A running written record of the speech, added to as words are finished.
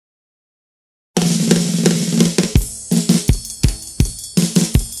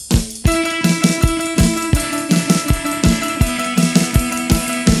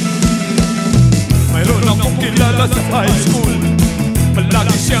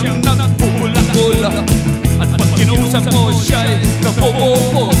siyang nagpupula-pula, at pag kinausap mo siya'y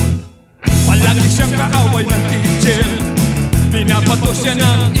napopopo. Palagi siyang kaaway ng teacher, pinapato siya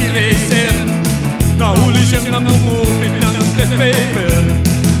ng eraser, nahuli siyang namumupit ng test paper.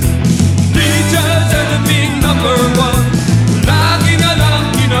 Teacher's enemy number one, lagi na lang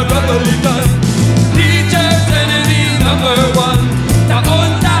kinagagalitan. Teacher's enemy number one,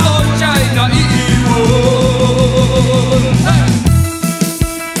 taon-taon siya'y naiiwan. Hey!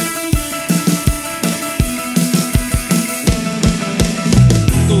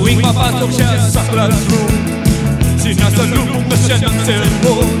 Tuwing papasok siya sa classroom, sinasalubong na siya ng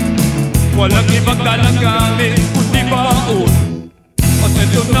cellphone. Walang ibang dalang gamit kundi baon. At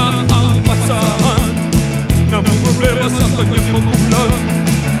ito na ang pasahan, namumroblema sa kanyang magulang.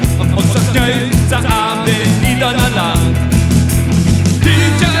 Ang pagsakay sa amin, nila na lang.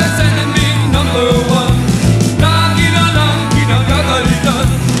 Teacher's enemy number one, lagi na lang kinagagalitan.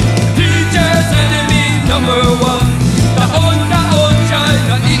 Teacher's enemy number one, taon-taon siya'y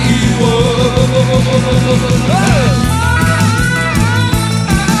naiiwan. Hey!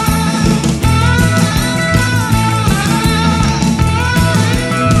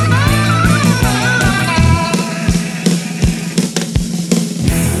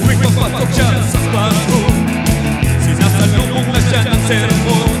 Pagpasok siya sa classroom, sinasalubong na siya ng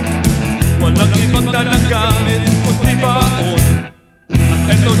sermon. Walang ibang dalang gamit kundi baon. At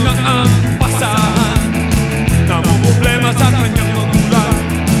ito na ang pasahan, namumroblema sa kanyang magulang.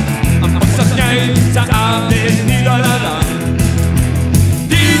 Ang bagsak niya'y sa amin nilalalang.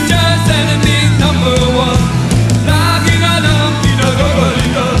 Teacher's enemy number one, lagi na lang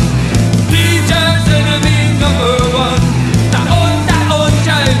pinagagalitan. Teacher's enemy number one, taon-taon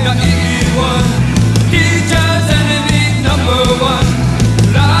siya'y naiiwan. Teacher's enemy number one,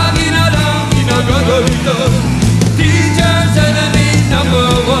 lagi na lang pinagagalitan. Teacher's enemy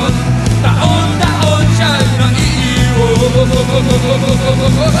number one, taon-taon siya'y naiiwan.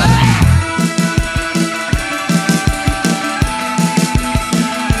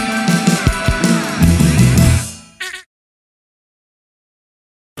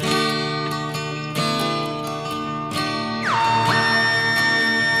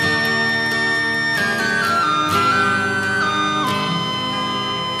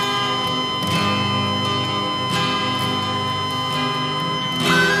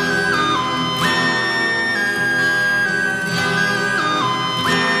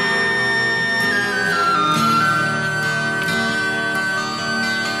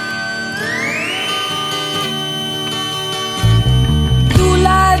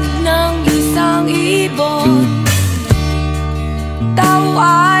 Tao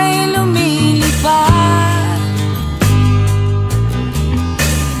ay lumilipad,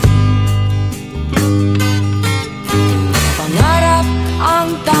 pangarap ang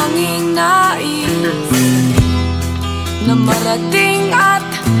tanging nais na marating at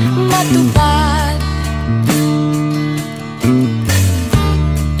matupad.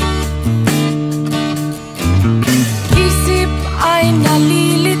 Isip ay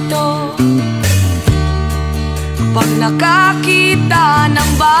nalilito pag nakakita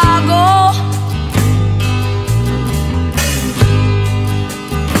ng bago.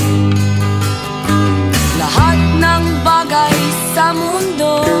 Lahat ng bagay sa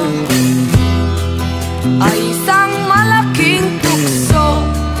mundo ay isang malaking tukso.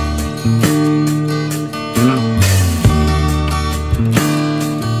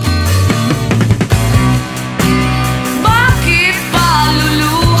 Bakit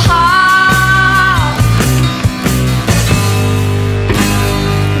paluluha?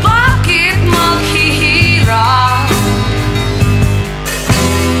 Bakit maghihirap?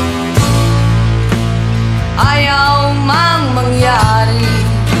 Ayaw mang mangyari.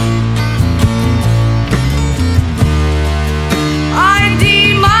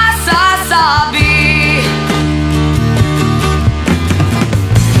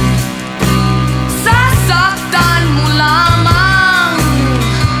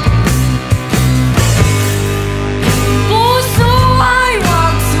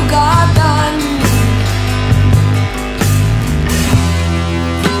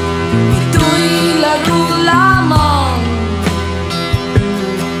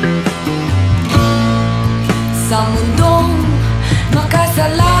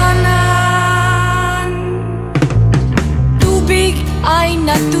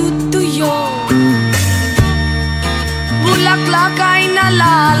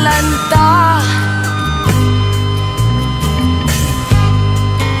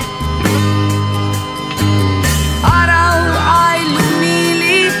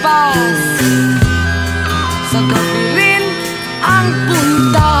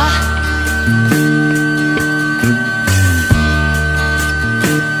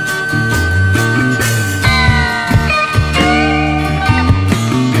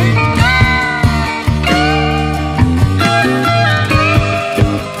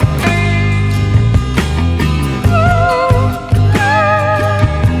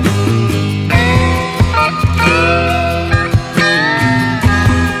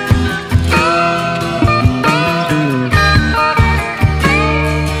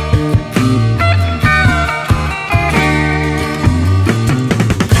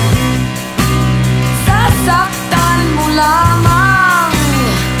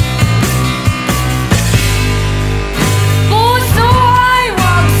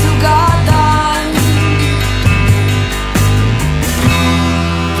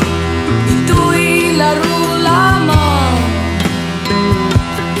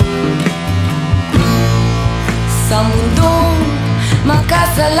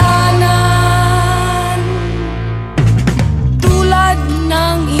 kasalanan. Tulad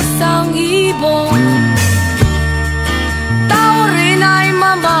ng isang ibon, tao rin ay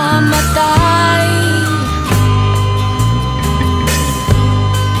mamamatay.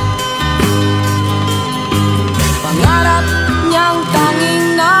 Pangarap niyang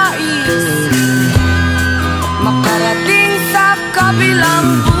tanging nais, makarating sa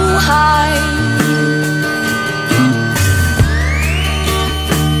kabilang buhay.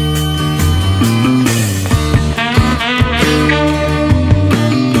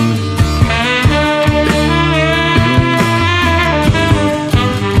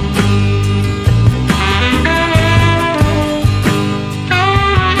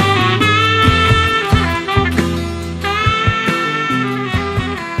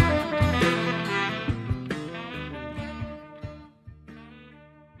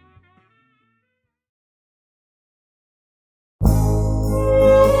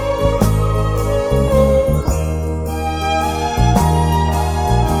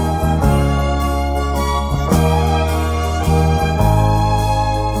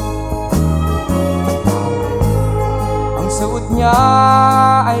 Niya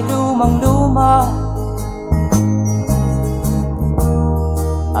ay lumang-luma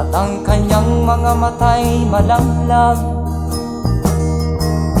at ang kanyang mga mata'y malamlam.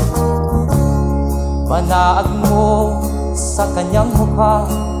 Panaag mo sa kanyang mukha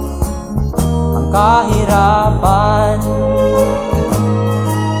ang kahirapan.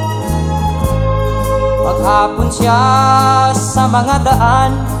 Maghapon siya sa mga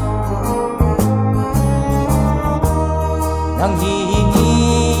daan, nang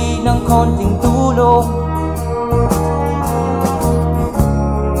hihingi ng konting tulong,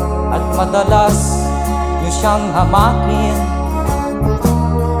 at madalas niyo siyang hamakin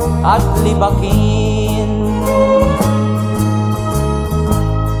at libakin.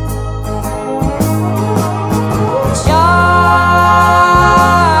 Siya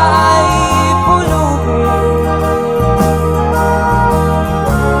ay pulubi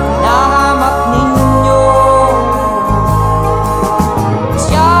na hamak ninyo.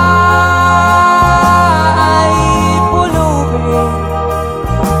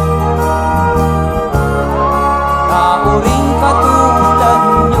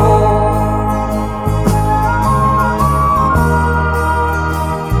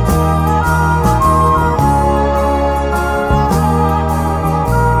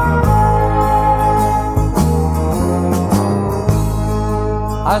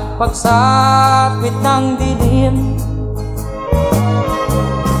 At pagsapit ng dilim,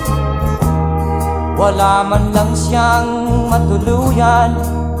 wala man lang siyang matuluyan.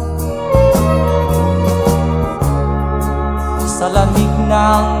 Sa lamig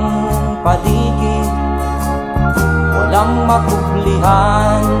ng paligid, walang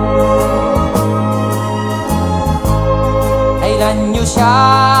makublihan. Kailan niyo siya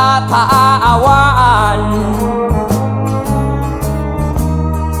paaawaan?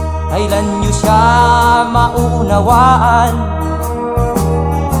 Kailan niyo siya maunawaan?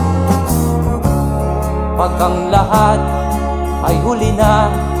 Pag ang lahat ay huli na,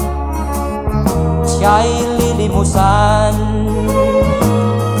 siya'y lilimusan.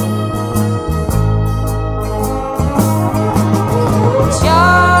 Siya'y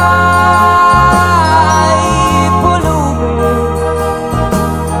pulubi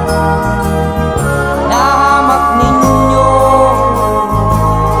na hamak ninyo.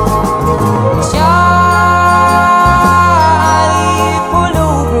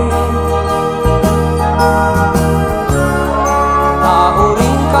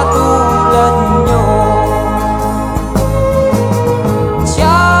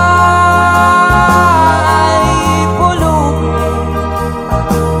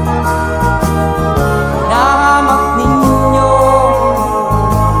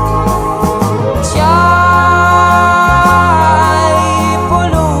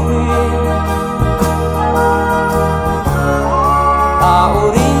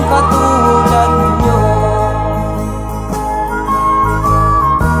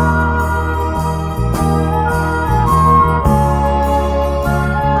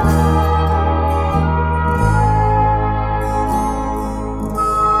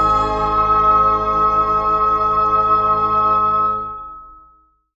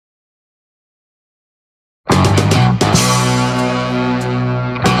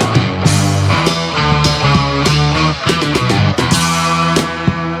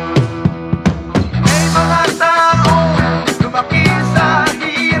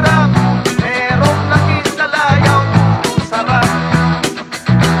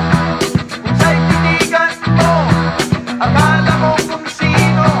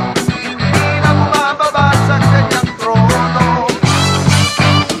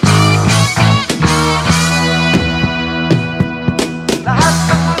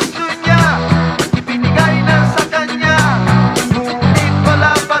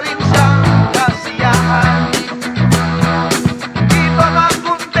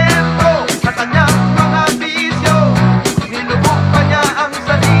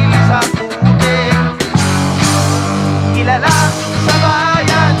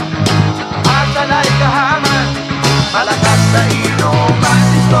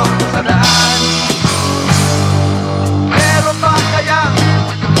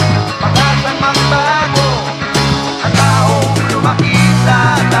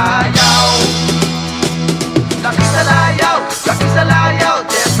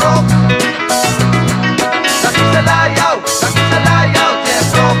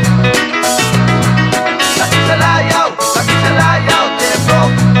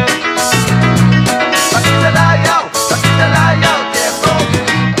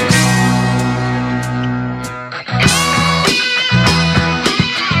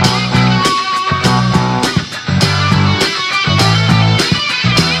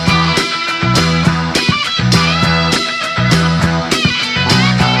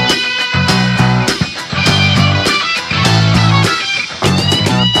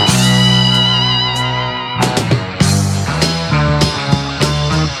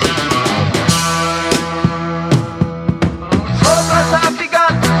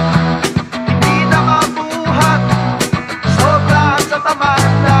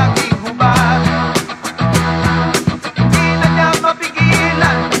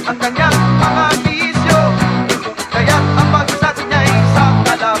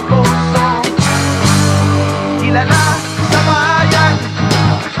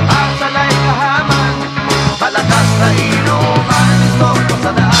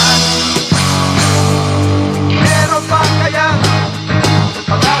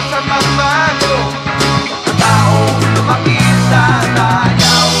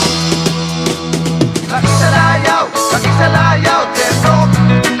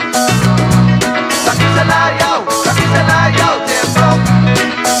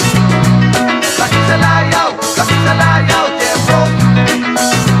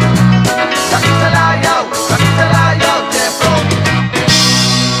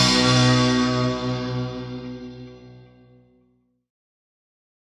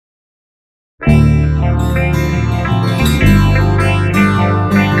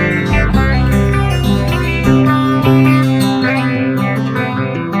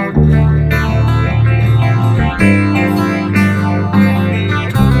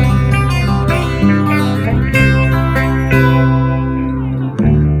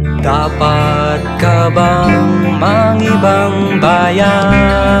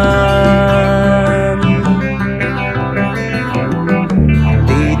 bayan.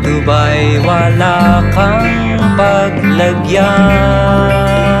 Dito ba'y wala kang paglagyan?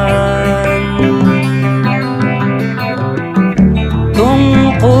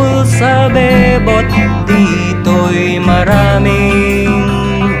 Tungkol sa bebot, dito'y maraming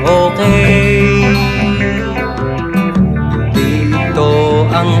okay. Dito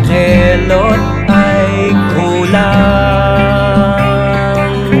ang kelot ay kulang.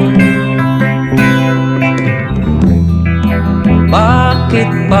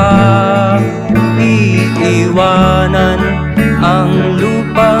 Bakit ba iiwanan ang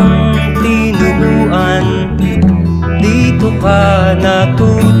lupang tinubuan? Dito ka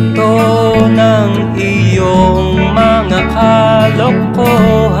natuto ng iyong mga kalokohan.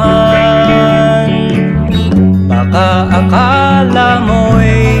 Baka akala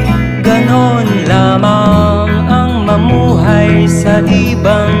mo'y ganon lamang ang mamuhay sa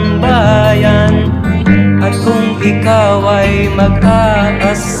ibang bayan. At kung ikaw ay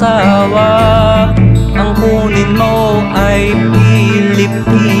mag-aasawa, ang kunin mo ay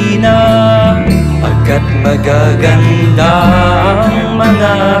Pilipina. Pagkat magaganda ang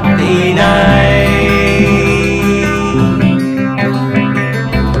mga Pinay.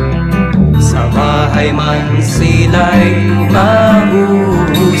 Sa bahay man sila'y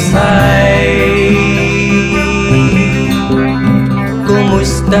mahuhusay.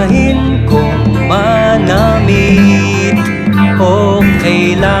 Kumustahin kung manamit,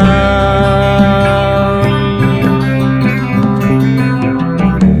 okay lang.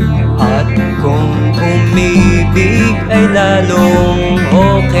 At kung umibig ay lalong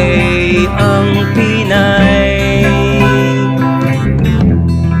okay ang Pinay.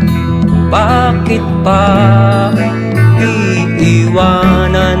 Bakit pa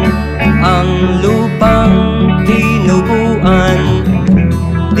iiwanan ang lupang tinubuan?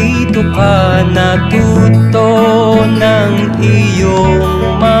 Dito ka natuto ng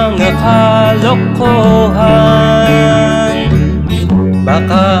iyong mga kalokohan.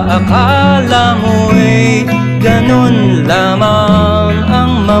 Baka akala mo'y ganon lamang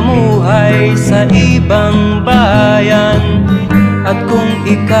ang mamuhay sa ibang bayan. At kung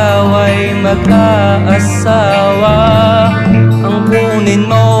ikaw ay mag-aasawa, ang kunin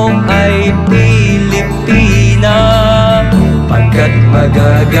mo ay Pilipina. Pagkat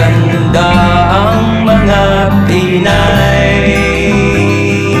magaganda ang mga Pinay.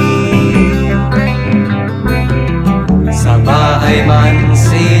 Sa bahay man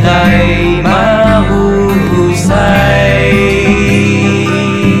sila'y mahuhusay.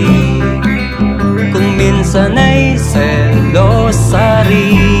 Kung minsan ay selosa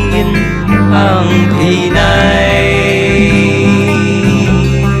rin ang Pinay.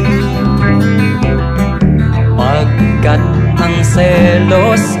 Pagkat ang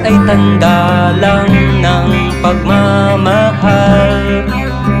selos ay tanda lang ng pagmamahal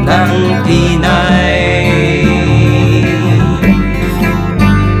ng Pinay.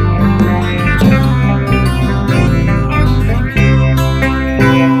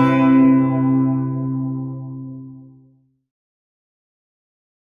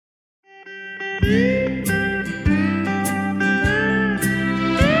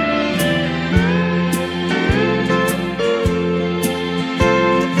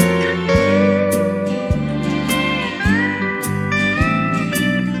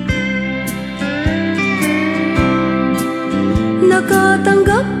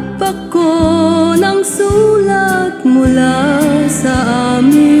 Nakatanggap ako ng sulat mula sa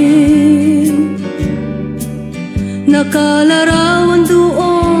amin. Nakalarawan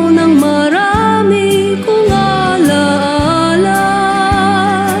doon ng marami kong alaala.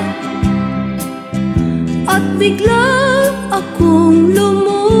 At bigla akong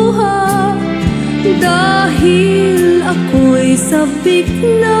lumuha dahil ako'y sabik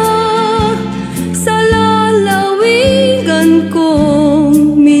na sa lalawigan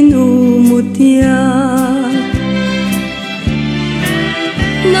kong minumutya.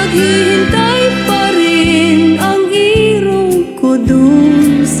 Naghihintay pa rin ang irong ko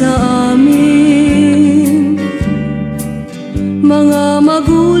dun sa amin. Mga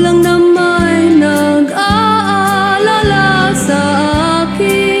magulang na may nag-aalala sa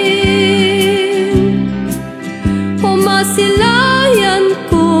akin. Pumasilayan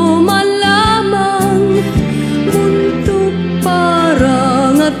ko malamang muntok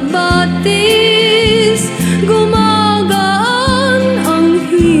parang at batis. Gumagaan ang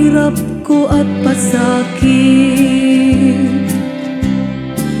hirap ko at pasakit.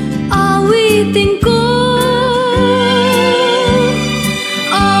 Awitin ko,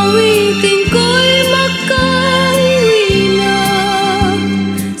 awitin ko'y makauwi na.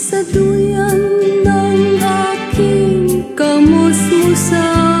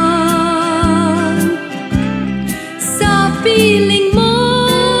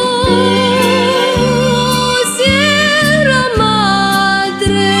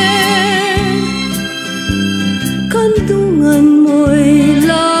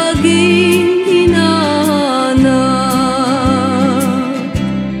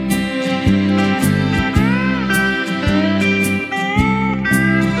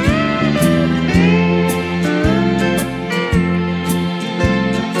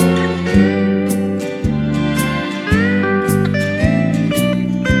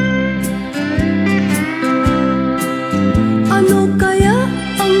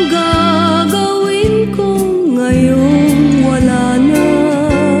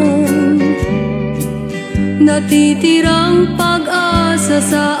 natitirang pag-asa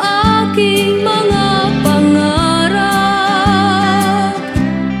sa aking mga pangarap.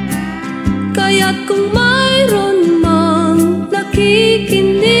 Kaya't kung mayroon mang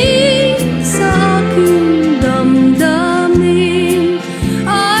nakikinig sa aking damdamin,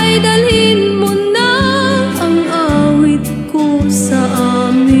 ay dalhin mo na ang awit ko sa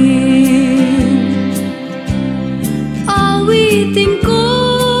amin. Awitin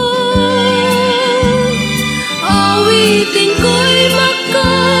ko'y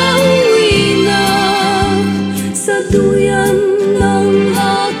makauwi na sa duyan ng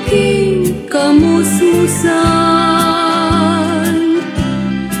aking kamususan.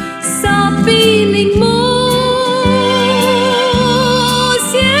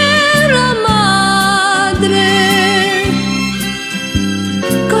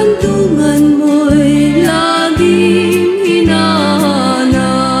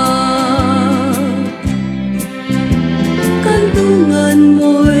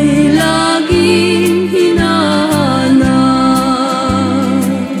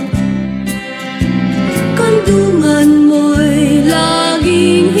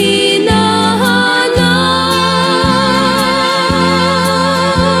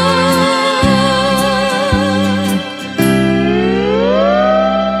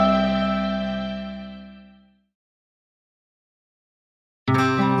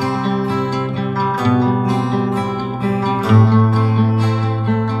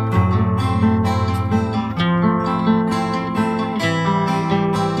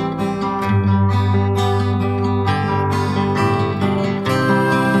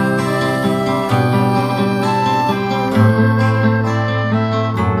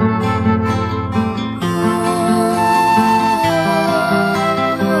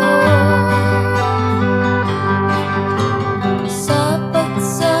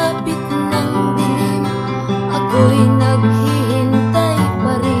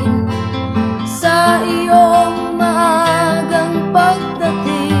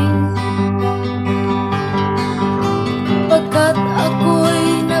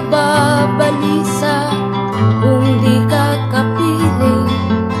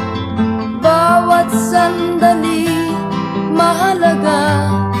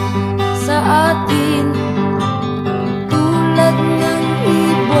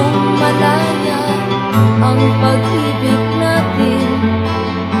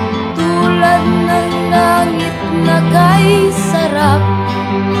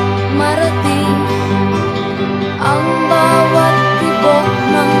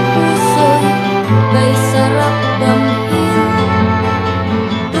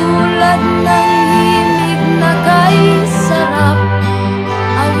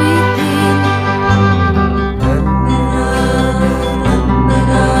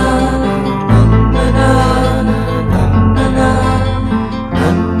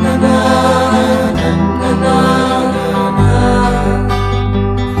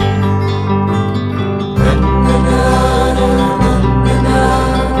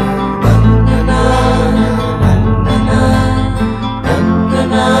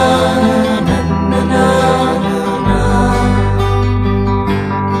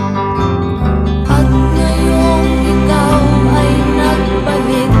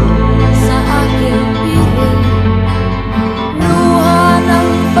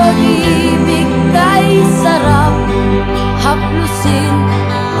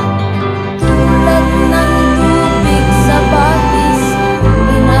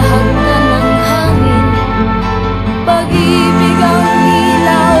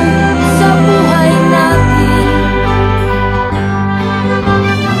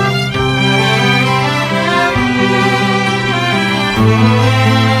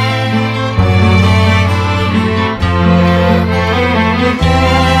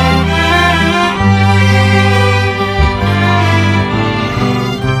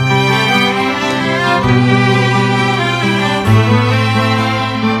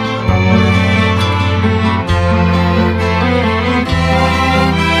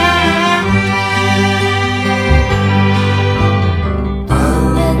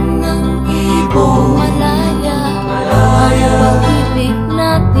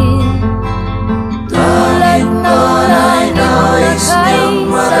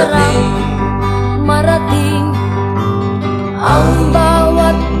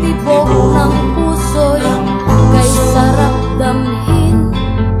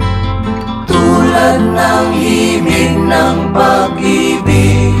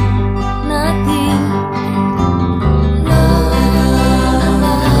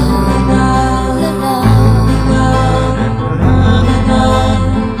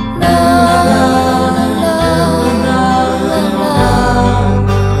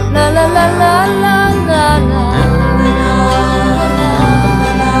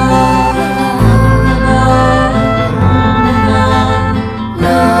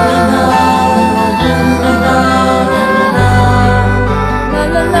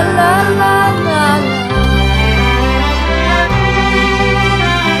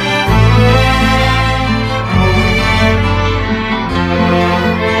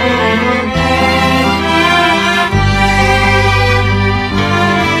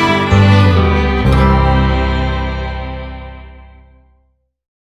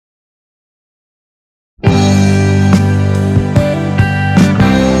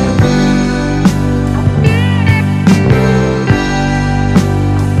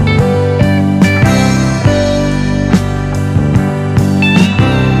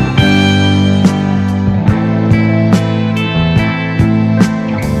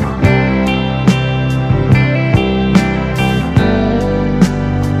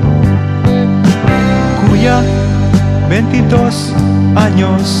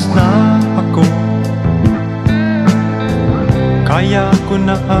 anyos na ako. Kaya ko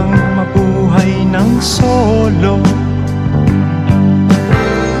na ang mabuhay ng solo.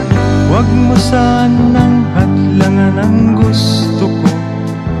 Huwag mo sanang hadlangan ang gusto ko.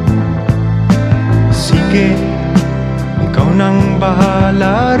 Sige, ikaw nang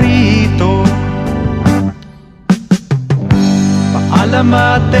bahala rito. Paalam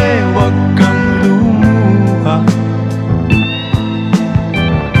ate, huwag kang lumuha.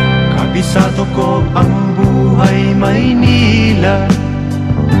 Kabisado ko ang buhay Maynila.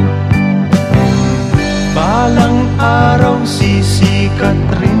 Balang araw sisikat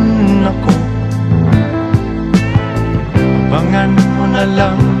rin ako. Abangan mo na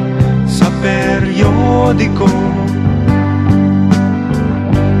lang sa periodiko.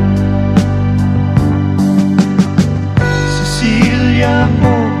 Cecilia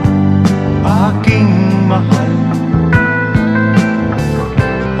ko, aking mahal,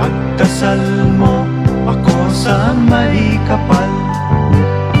 pagdasal mo ako sa may kapal.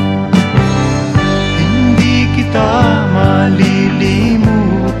 Hindi kita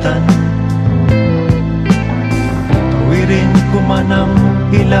malilimutan. Tawirin ko man ang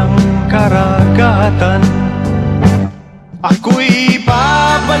ilang karagatan. Ako'y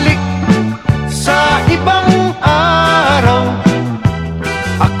babalik sa ibang araw.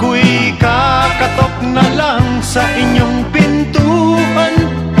 Ako'y kakatok na lang sa inyong pintuan.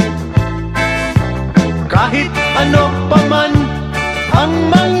 Kahit ano pa man ang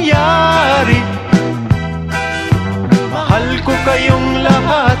mangyari, mahal ko kayong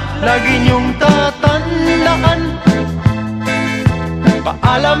lahat, lagi niyong tatandaan.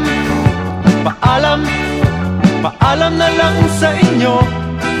 Paalam, paalam, paalam na lang sa inyo.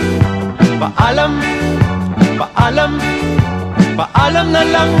 Paalam, paalam, paalam na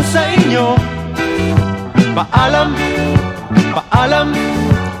lang sa inyo. Paalam, paalam,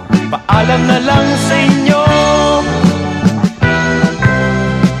 paalam na lang sa inyo.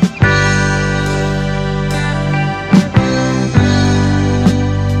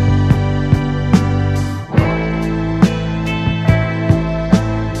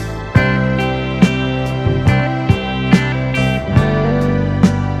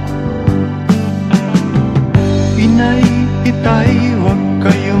 Inay, itay, huwag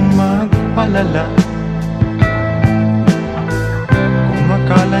kayong magpalala. Kung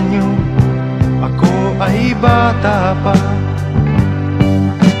akala nyo ako ay bata pa,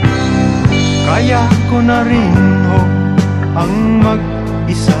 kaya ko na rin ho ang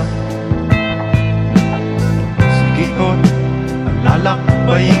mag-isa. Sige ho, ang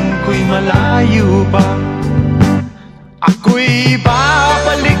lalakbayin ko'y malayo pa. Ako'y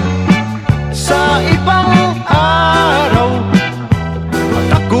babalik sa ibang araw, at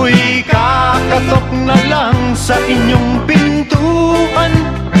ako'y kakatok na lang sa inyong pintuan.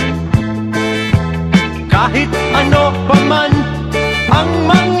 Kahit ano pa man ang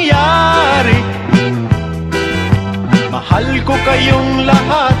mangyari, mahal ko kayong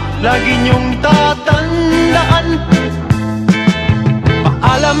lahat, lagi niyong tatandaan.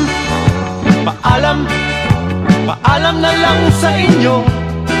 Paalam, paalam, paalam na lang sa inyo.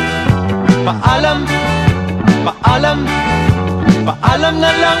 Paalam, paalam, paalam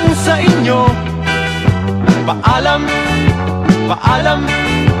na lang sa inyo. Paalam, paalam,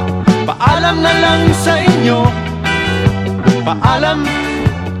 paalam na lang sa inyo. Paalam,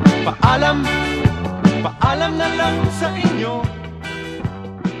 paalam, paalam na lang sa inyo.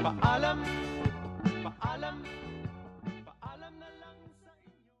 Paalam, paalam, paalam na lang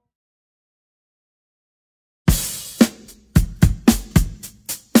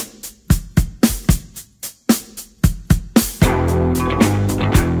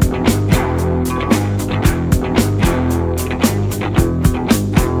inyo.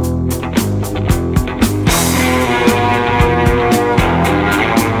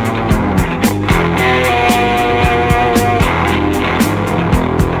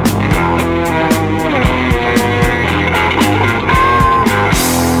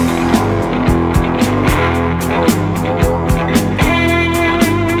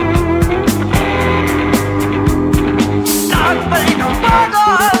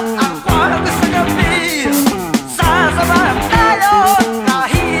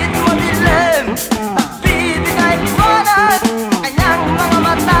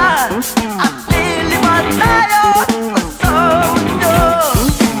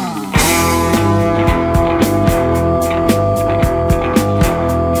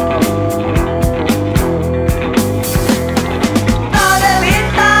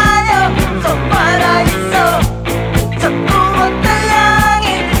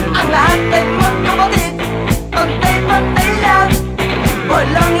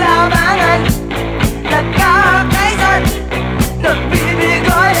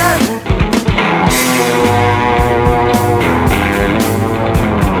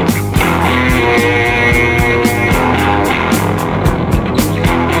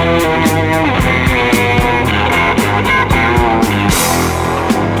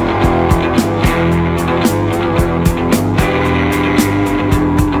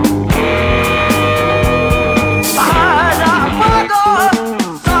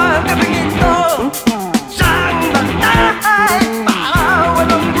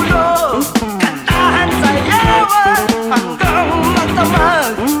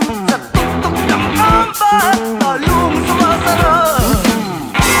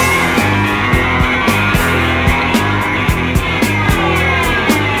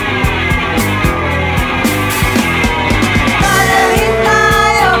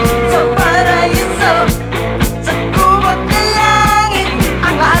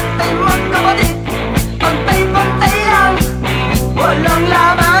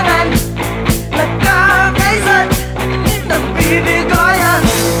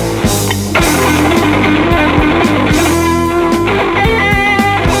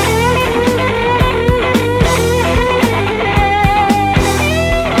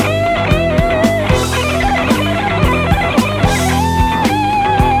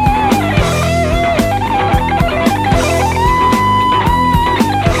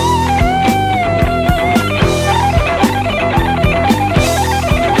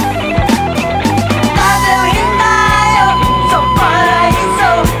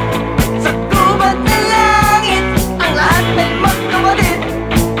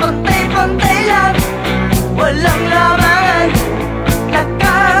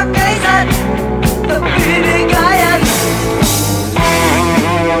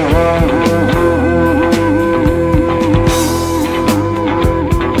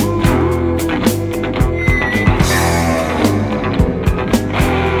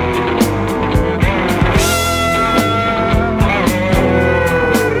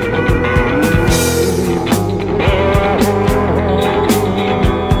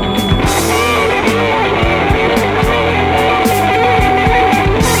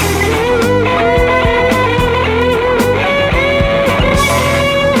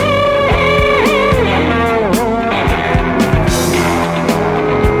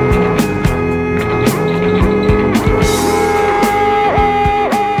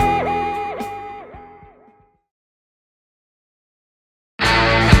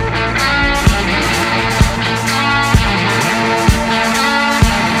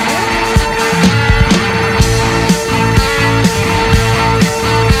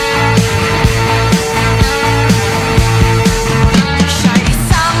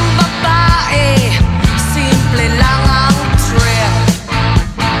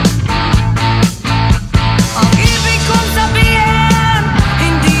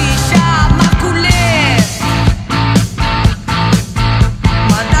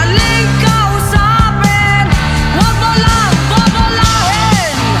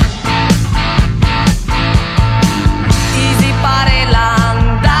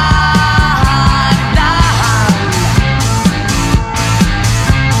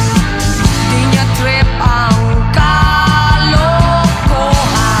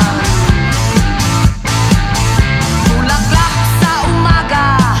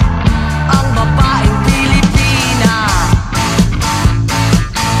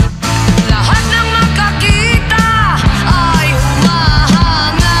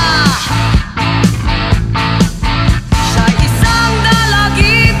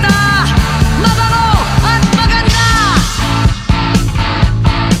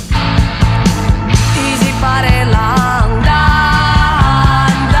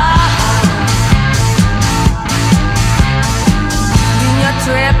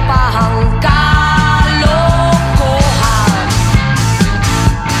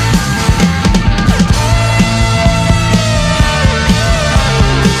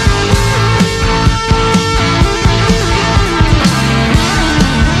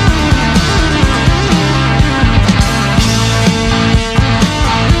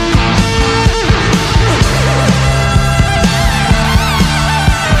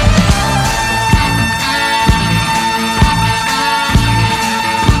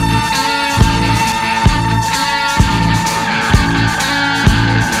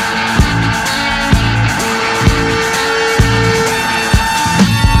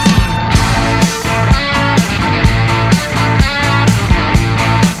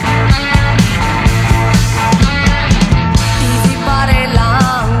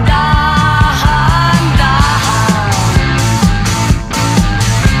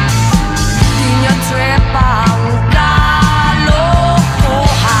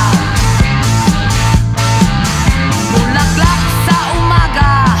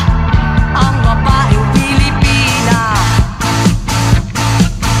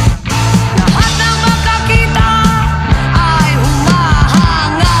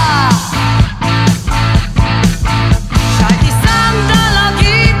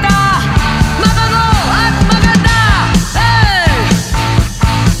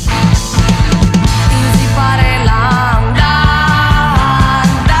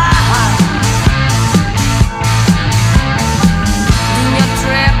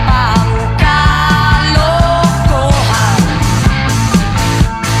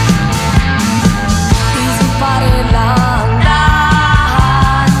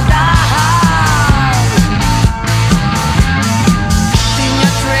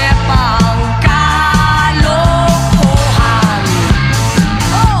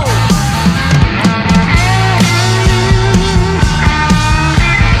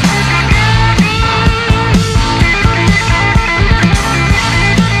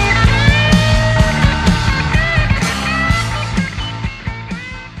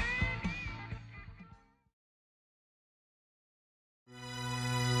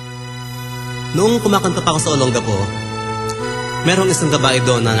 Noong kumakanta pa ako sa Olongapo, merong isang babae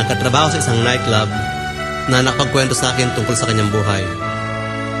doon na nagkatrabaho sa isang nightclub na nakapagkwento sa akin tungkol sa kanyang buhay.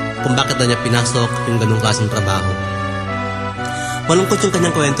 Kung bakit na niya pinasok yung ganung klaseng trabaho. Malungkot yung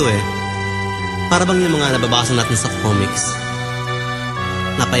kanyang kwento eh. Para bang yung mga nababasa natin sa comics.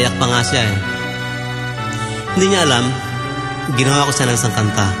 Napayak pa nga siya eh. Hindi niya alam, ginawa ko siya ng isang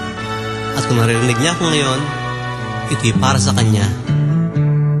kanta. At kung naririnig niya ako ngayon, ito'y para sa kanya.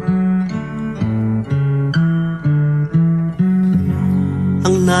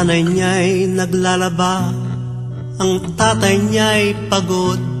 Ang nanay niya'y naglalaba, ang tatay niya'y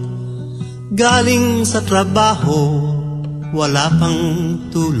pagod. Galing sa trabaho, wala pang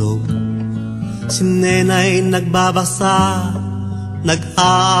tulog. Si nenay nagbabasa,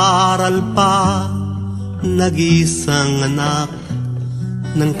 nag-aaral pa, nag-isang anak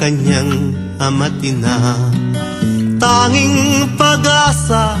ng kanyang ama't ina. Tanging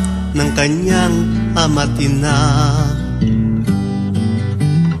pag-asa ng kanyang ama't ina.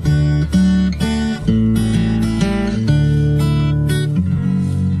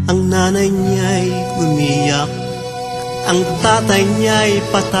 Ang nanay niya'y umiyak, ang tatay niya'y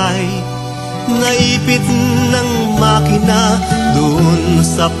patay. Naipit ng makina doon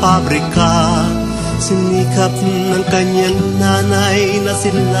sa pabrika. Sinikap ng kanyang nanay na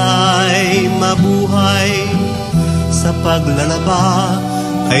sila'y mabuhay. Sa paglalaba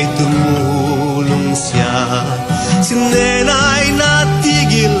ay tumulong siya. Si nenay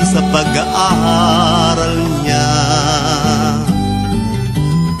natigil sa pag-aaral niya.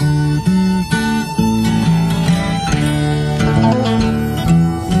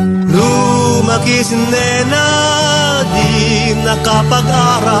 Lumaki si nena, di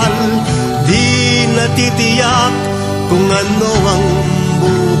nakapag-aral, di natitiyak kung ano ang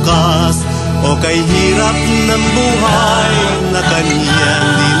bukas. O kay hirap ng buhay na kaniyang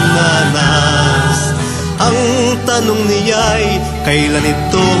dinanas. Ang tanong niya'y kailan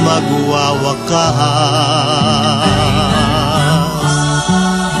ito magwawakas.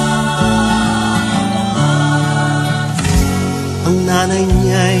 Ang nanay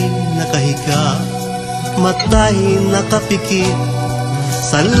niya'y nakahiga, mata'y nakapikit.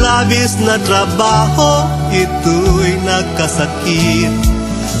 Sa labis na trabaho, ito'y nagkasakit.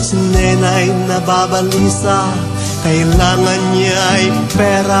 Si nena'y nababalisa, kailangan niya'y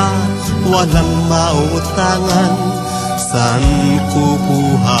pera, walang mautangan, saan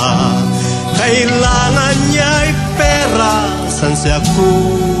kukuha? Kailangan niya'y pera, saan siya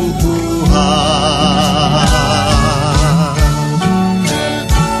kukuha?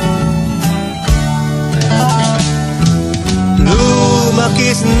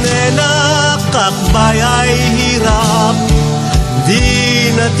 Lumaki si nena, kakbay ay hirap, di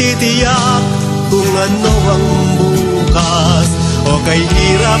natitiyak kung ano ang bukas. O kay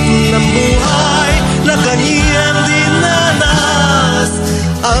hirap ng buhay na kaniyang dinanas.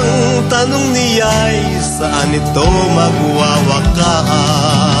 Ang tanong niya'y saan ito magwawakas.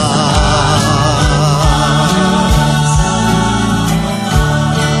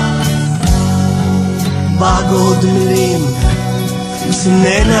 Bago dumilim, si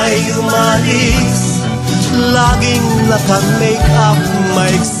nena'y umalis. Laging naka-make-up,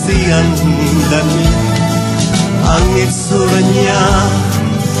 maiksi ang damit. Ang itsura niya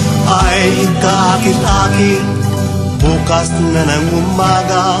ay kaakit-akit. Bukas na ng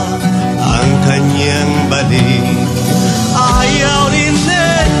umaga ang kanyang balik. Ayaw ni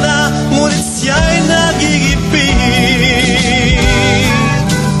nena, ngunit siya'y nagigipit.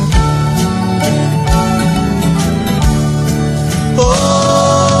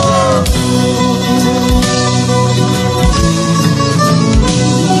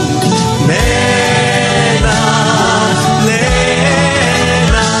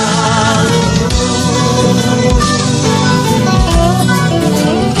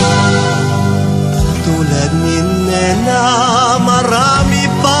 Tulad ni nena, marami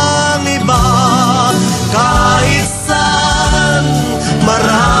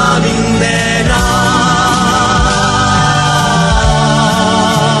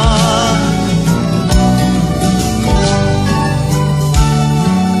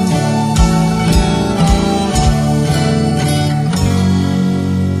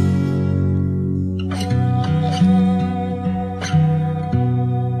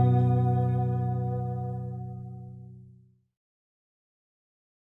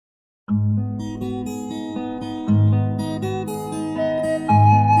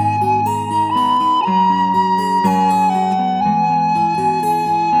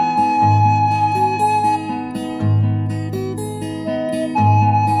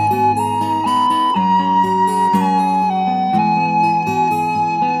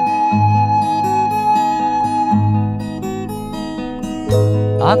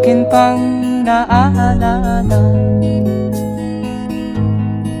akin pang naaalala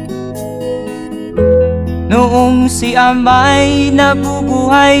noong si ama'y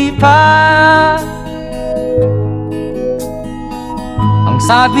nabubuhay pa. Ang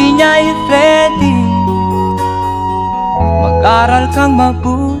sabi niya'y Freddy, mag-aral kang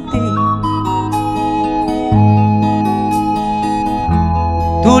mabuti,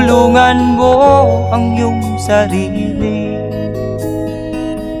 tulungan mo ang iyong sarili.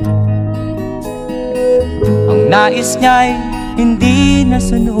 Ang nais niya'y hindi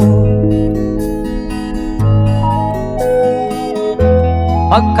nasunod,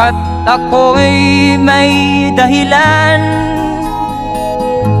 pagkat ako'y may dahilan.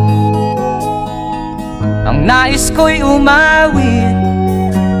 Ang nais ko'y umawit,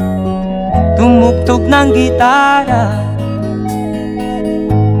 tumugtog ng gitara,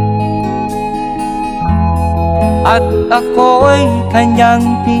 at ako'y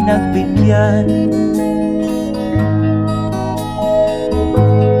kanyang pinagbigyan.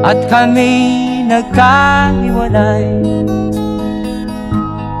 At kami nagkahiwalay,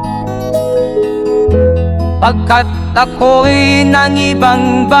 pagkat ako'y ng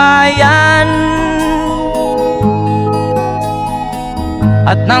ibang bayan.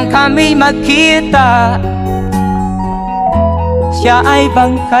 At nang kami magkita, siya ay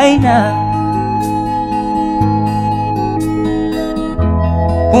bangkay na.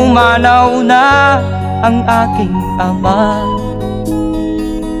 Pumanaw na ang aking ama.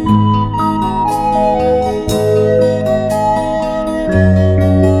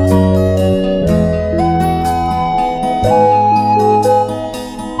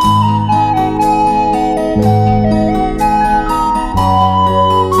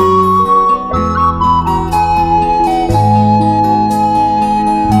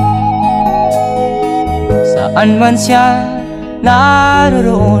 Saan man siya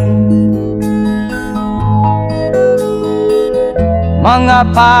naroon, mga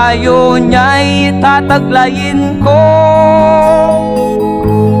payo niya'y tataglayin ko.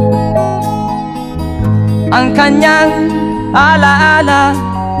 Ang kanyang alaala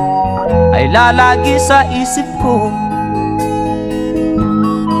ay lalagi sa isip ko,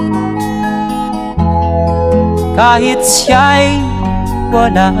 kahit siya'y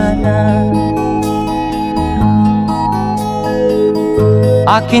wala na.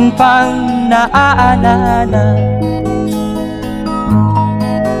 Akin pang naaalala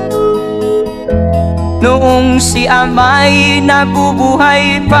noong si ama'y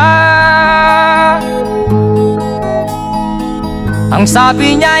nabubuhay pa. Ang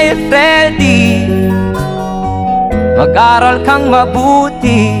sabi niya'y Freddy, mag-aral kang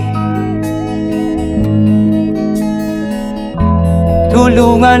mabuti,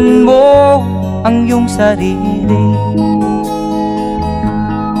 tulungan mo ang iyong sarili,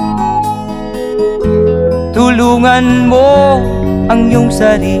 tulungan mo ang iyong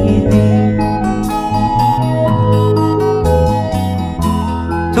sarili,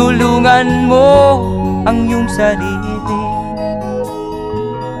 tulungan mo ang iyong sarili,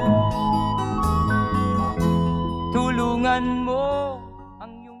 tulungan mo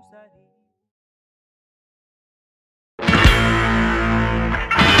ang iyong sarili.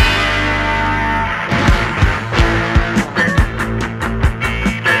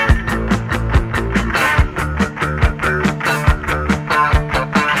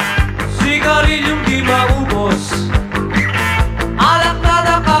 Sigarilyong di maubos, alak na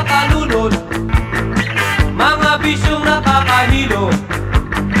nakakalunod, mga bisyong nakakahilo.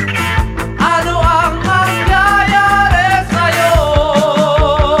 Ano ang nangyayari sa'yo?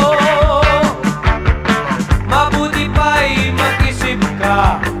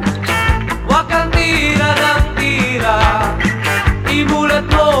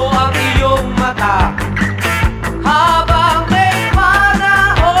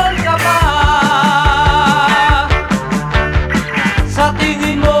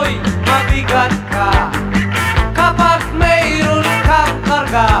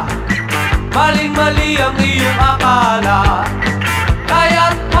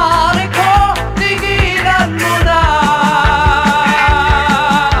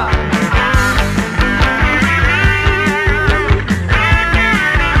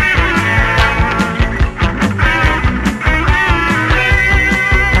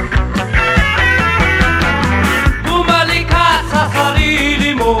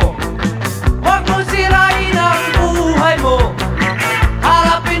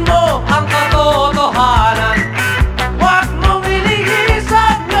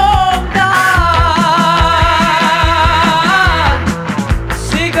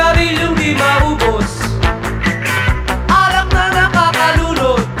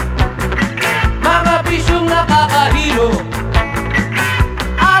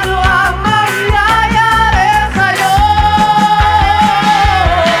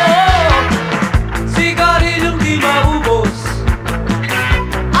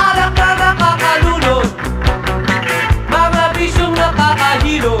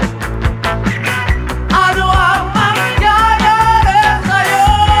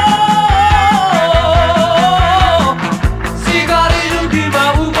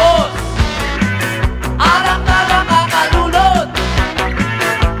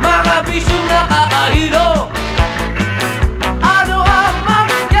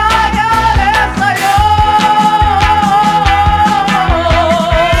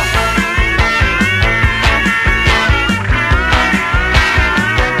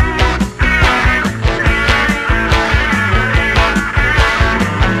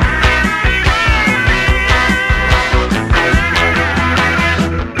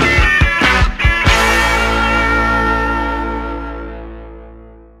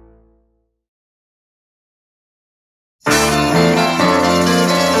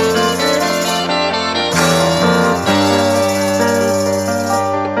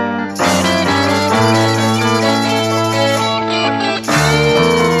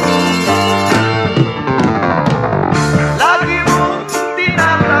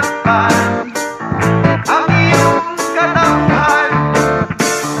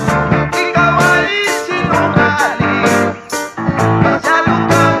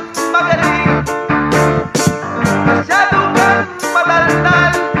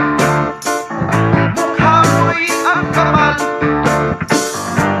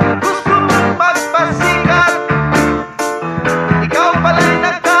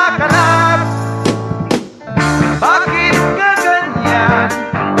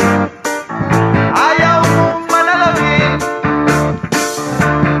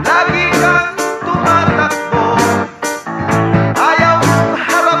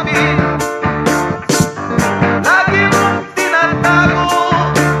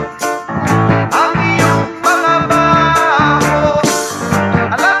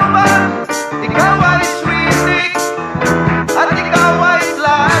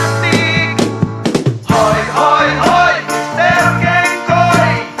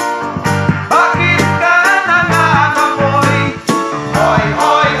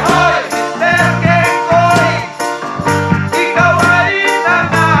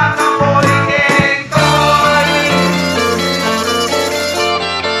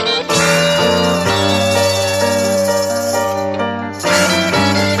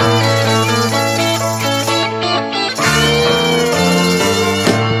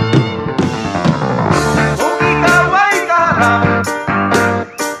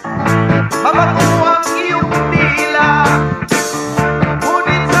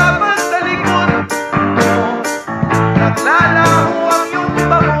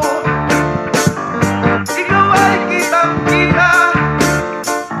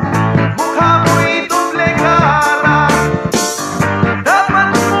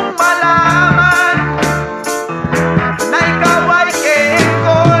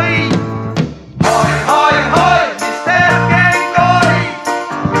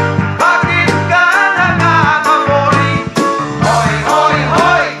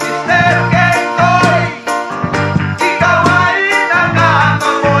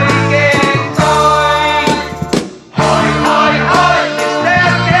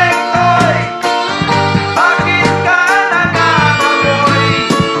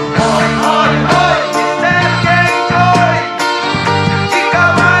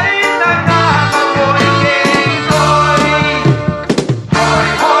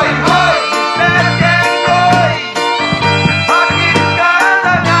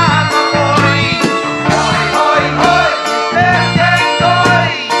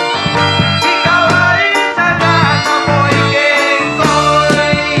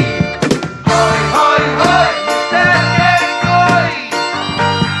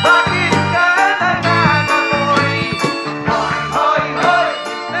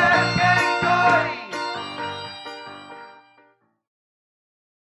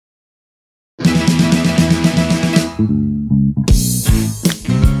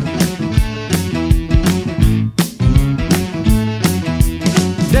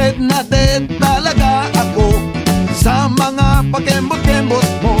 na dead talaga ako sa mga pakembot-kembot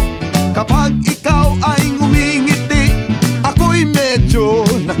mo. Kapag ikaw ay ngumingiti, ako'y medyo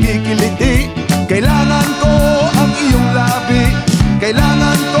nakikiliti. Kailangan ko ang iyong labi,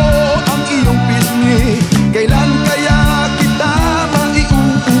 kailangan ko ang iyong pisngi. Kailan kaya kita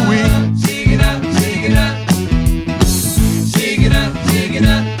maiuuwi? Sige na, sige na. Sige na, sige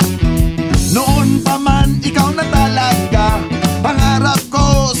na. Noon pa man ikaw na talaga pangarap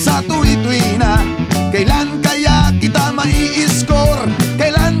ko sa tuwi-tuwi na. Kailan kaya kita mai-score?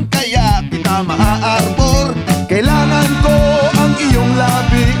 Kailan kaya kita maa-arbor? Kailangan ko ang iyong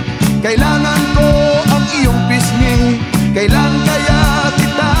labi, kailangan ko ang iyong pisngi. Kailan kaya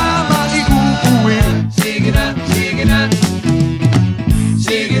kita maiuuwi? Sige na, sige na.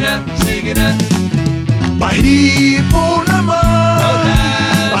 Sige na, sige na. Pahipo naman,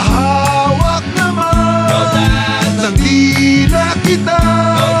 pahawak naman, nang di na kita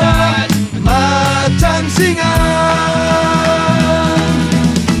matsansingan.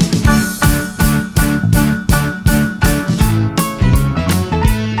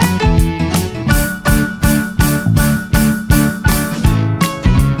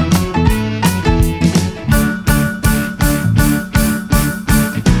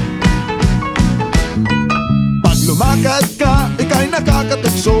 Lumakad ka, ika'y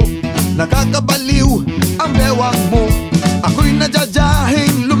nakakatukso, nakakabaliw ang bewang mo. Ako'y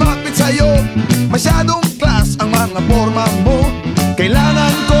nadyadyahin lumapit sa'yo, masyadong class ang mga forma mo.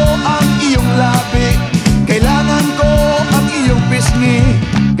 Kailangan ko ang iyong labi, kailangan ko ang iyong pisngi.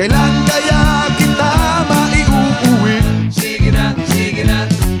 Kailan kaya kita maiuuwi? Sige na, sige na.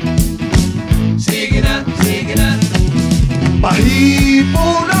 Sige na, sige na.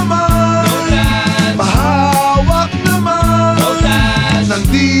 Pahipo naman, pahawak naman, nang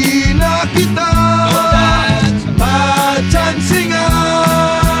di na kita matsansingan.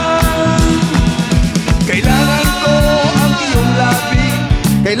 Kailangan ko ang iyong labi,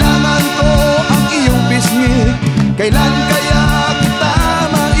 kailangan ko ang iyong pisngi. Kailan kaya kita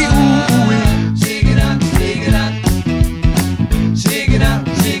maiuuwi? Sige na, sige na. Sige na,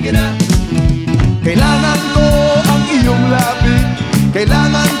 sige na. Kailangan ko ang iyong labi,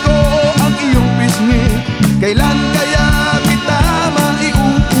 kailangan ko ang iyong pisngi. Kailan kaya kita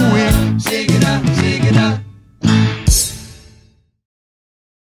maiuuwi? Sige na, sige na.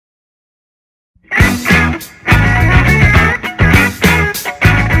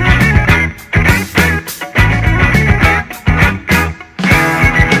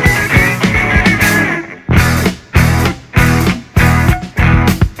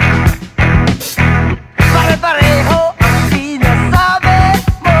 Pare-pareho ang sinasabi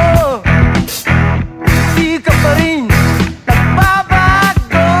mo, di ka pa rin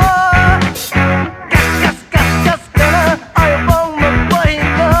nagbabago. Kas-kas-kas-kas ka na, ayaw pang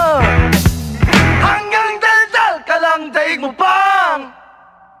magpahinga. Hanggang dal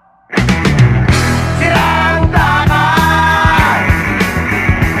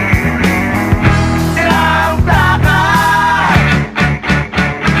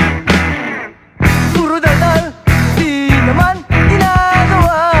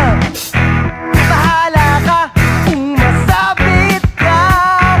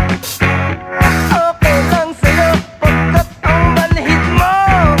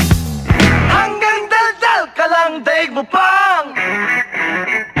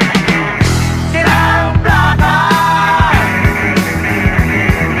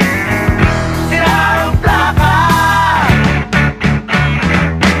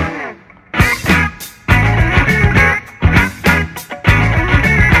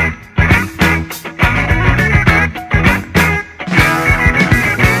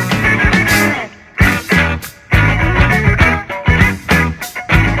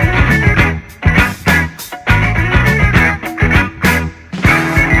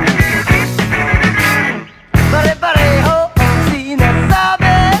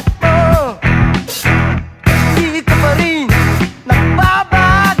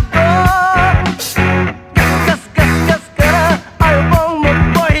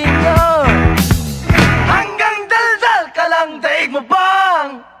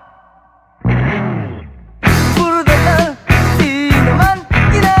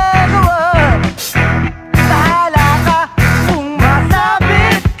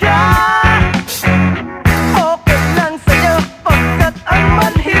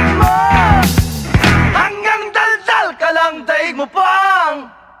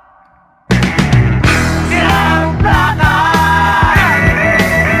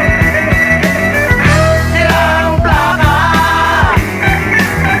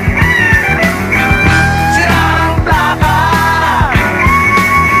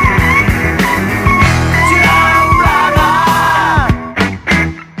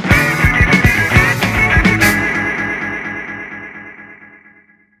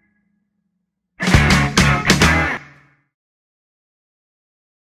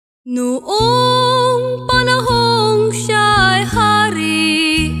Noong panahong siya'y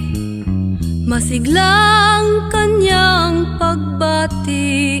hari, masiglang kanyang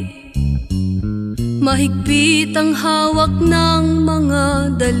pagbati, mahigpit ang hawak ng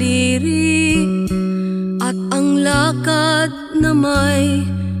mga daliri, at ang lakad na may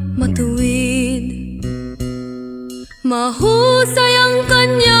matuwid. Mahusay ang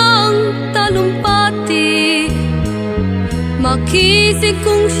kanyang talumpati, makisig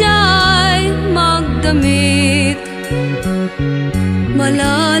kung siya'y magdamit.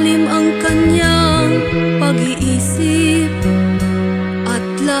 Malalim ang kanyang pag-iisip, at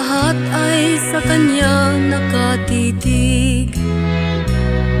lahat ay sa kanya nakatitig.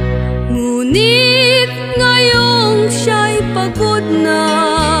 Ngunit ngayong siya'y pagod na,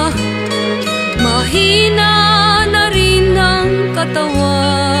 mahina na rin ang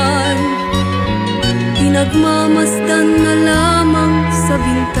katawan, pinagmamasdan na lamang sa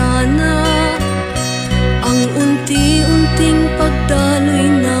bintana ang unti-unting pagdaloy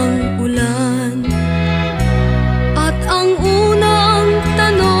ng ulan. At ang unang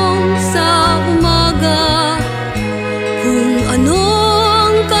tanong sa umaga, kung ano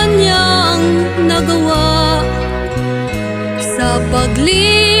ang kanyang nagawa sa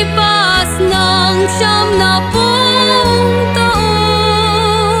paglipas ng 70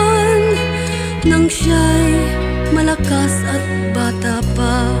 taon, nang siya'y malakas at bata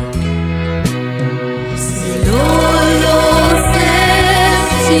pa. Si Lolo Se,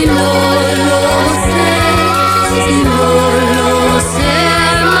 si Lolo Se, si Lolo Se,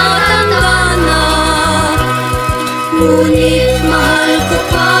 matanda na, ngunit mahal ko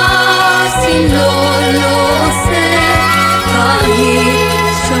pa si Lolo Se,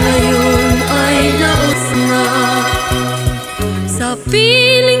 kahit siya ngayon ay laos na. Sa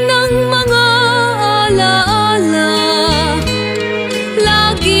piling ng mga alaala,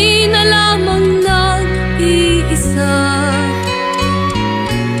 lagi na lamang nag-iisa.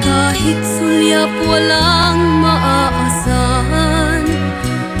 Kahit sulyap walang maaasahan,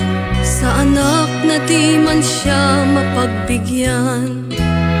 sa anak na di man siya mapagbigyan.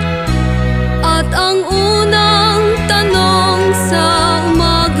 At ang unang tanong sa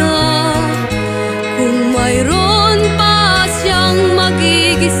umaga, kung mayroon pa siyang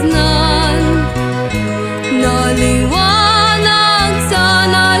magigisnan, naliwanag sa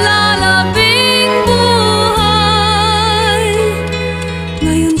nalalabing buhay.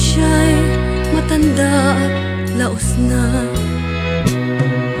 Ngayon siya'y matanda at laos na.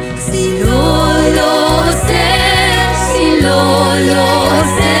 Si Lolo Se, si Lolo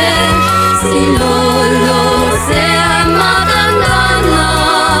Se, si Lolo Se ay matanda na,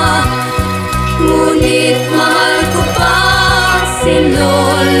 ngunit mahal ko pa si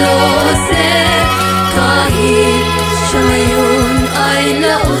Lolo Se, kahit siya ngayon ay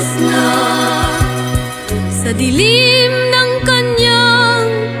laos na. Sa dilim ng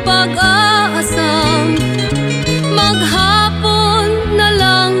kanyang pag-aasam, maghapon na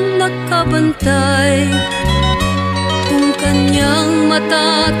lang nakabantay, kung kanyang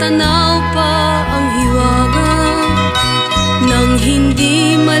matatanaw pa ang hiwaga nang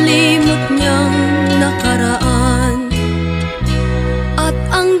hindi malimot niyang nakaraan. At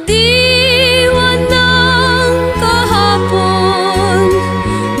ang diwa ng kahapon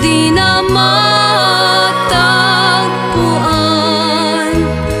di na matagpuan,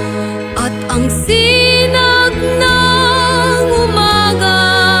 at ang sinag ng umaga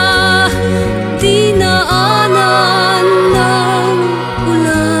dinaanan ng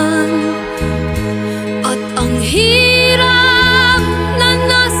ulan. At ang hirap na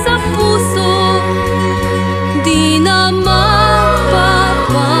nasa puso di na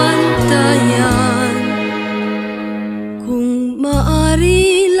mapapantayan. Kung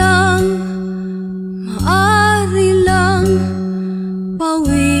maari lang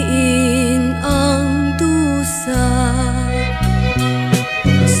pawiin ang dusa.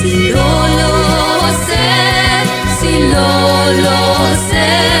 Si Lolo Se, si Lolo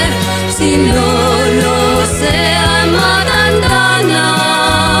Se, si Lolo Se ay matanda na,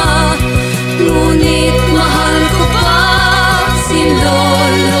 ngunit mahal ko pa si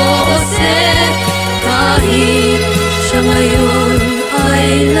Lolo Se, kahit siya ngayon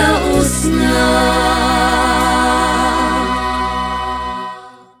ay laos na.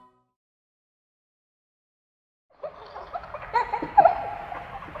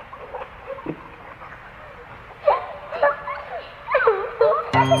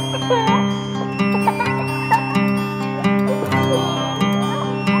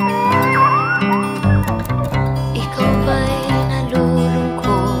 Ikaw ba'y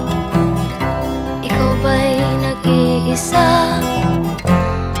nalulungkot? Ikaw ba'y nag-iisa?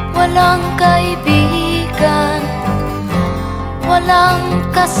 walang kaibigan, walang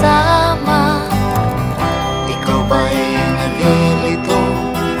kasama. Ikaw ba'y nalilito?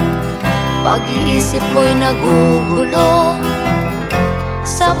 Pag-iisip mo'y nagugulo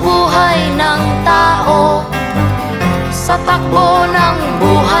sa buhay ng tao, sa takbo ng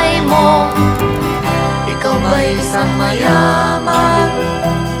buhay mo. Ikaw ba'y isang mayaman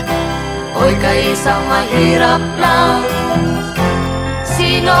o ika'y isang mahirap lang?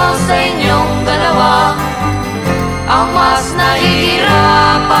 Sino sa inyong dalawa ang mas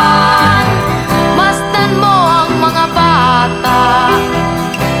nahihirapan? Masdan mo ang mga bata,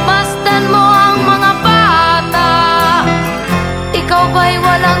 masdan mo ang mga bata. Ikaw ba'y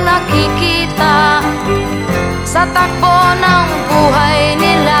walang nakikita sa takbo ng buhay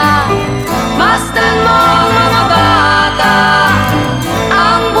nila? Masdan mo ang mga bata,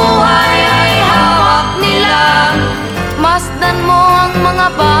 ang buhay ay hawak nila. Masdan mo ang mga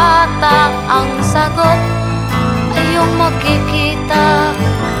bata, ang sagot ay iyong makikita.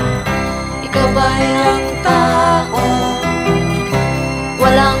 Ikaw ba'y ang tao,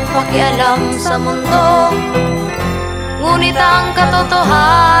 walang pakialam sa mundo, ngunit ang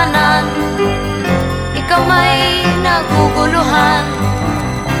katotohanan, ikaw may naguguluhan.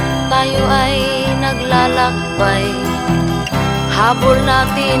 Tayo ay naglalakbay, habol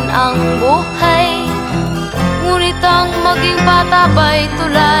natin ang buhay, ngunit ang maging bata ba'y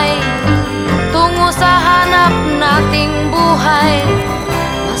tulay tungo sa hanap nating buhay.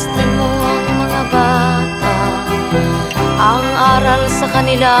 Masdan mo ang mga bata, ang aral sa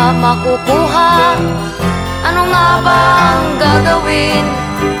kanila makukuha. Ano nga ba ang gagawin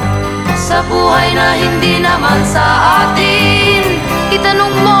sa buhay na hindi naman sa atin?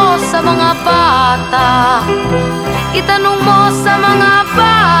 Itanong mo sa mga bata, itanong mo sa mga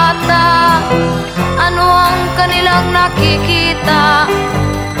bata, ano ang kanilang nakikita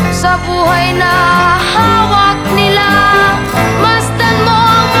sa buhay na hawak nila. Masdan mo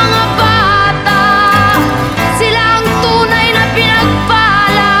ang mga bata, sila ang tunay na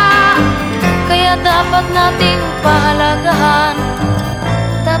pinagpala, kaya dapat nating pahalagahan,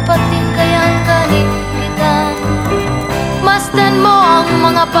 dapat din kayang kaligpitan. Masdan mo ang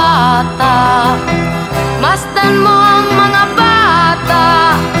mga bata, masdan mo ang mga bata.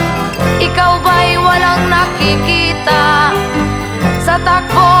 Ikaw ba'y walang nakikita sa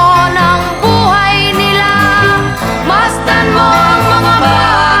takbo ng buhay nila? Masdan mo ang mga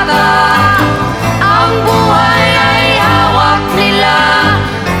bata, ang buhay ay hawak nila.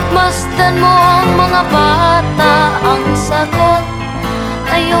 Masdan mo ang mga bata, ang sagot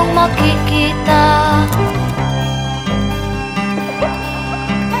ay iyong makikita.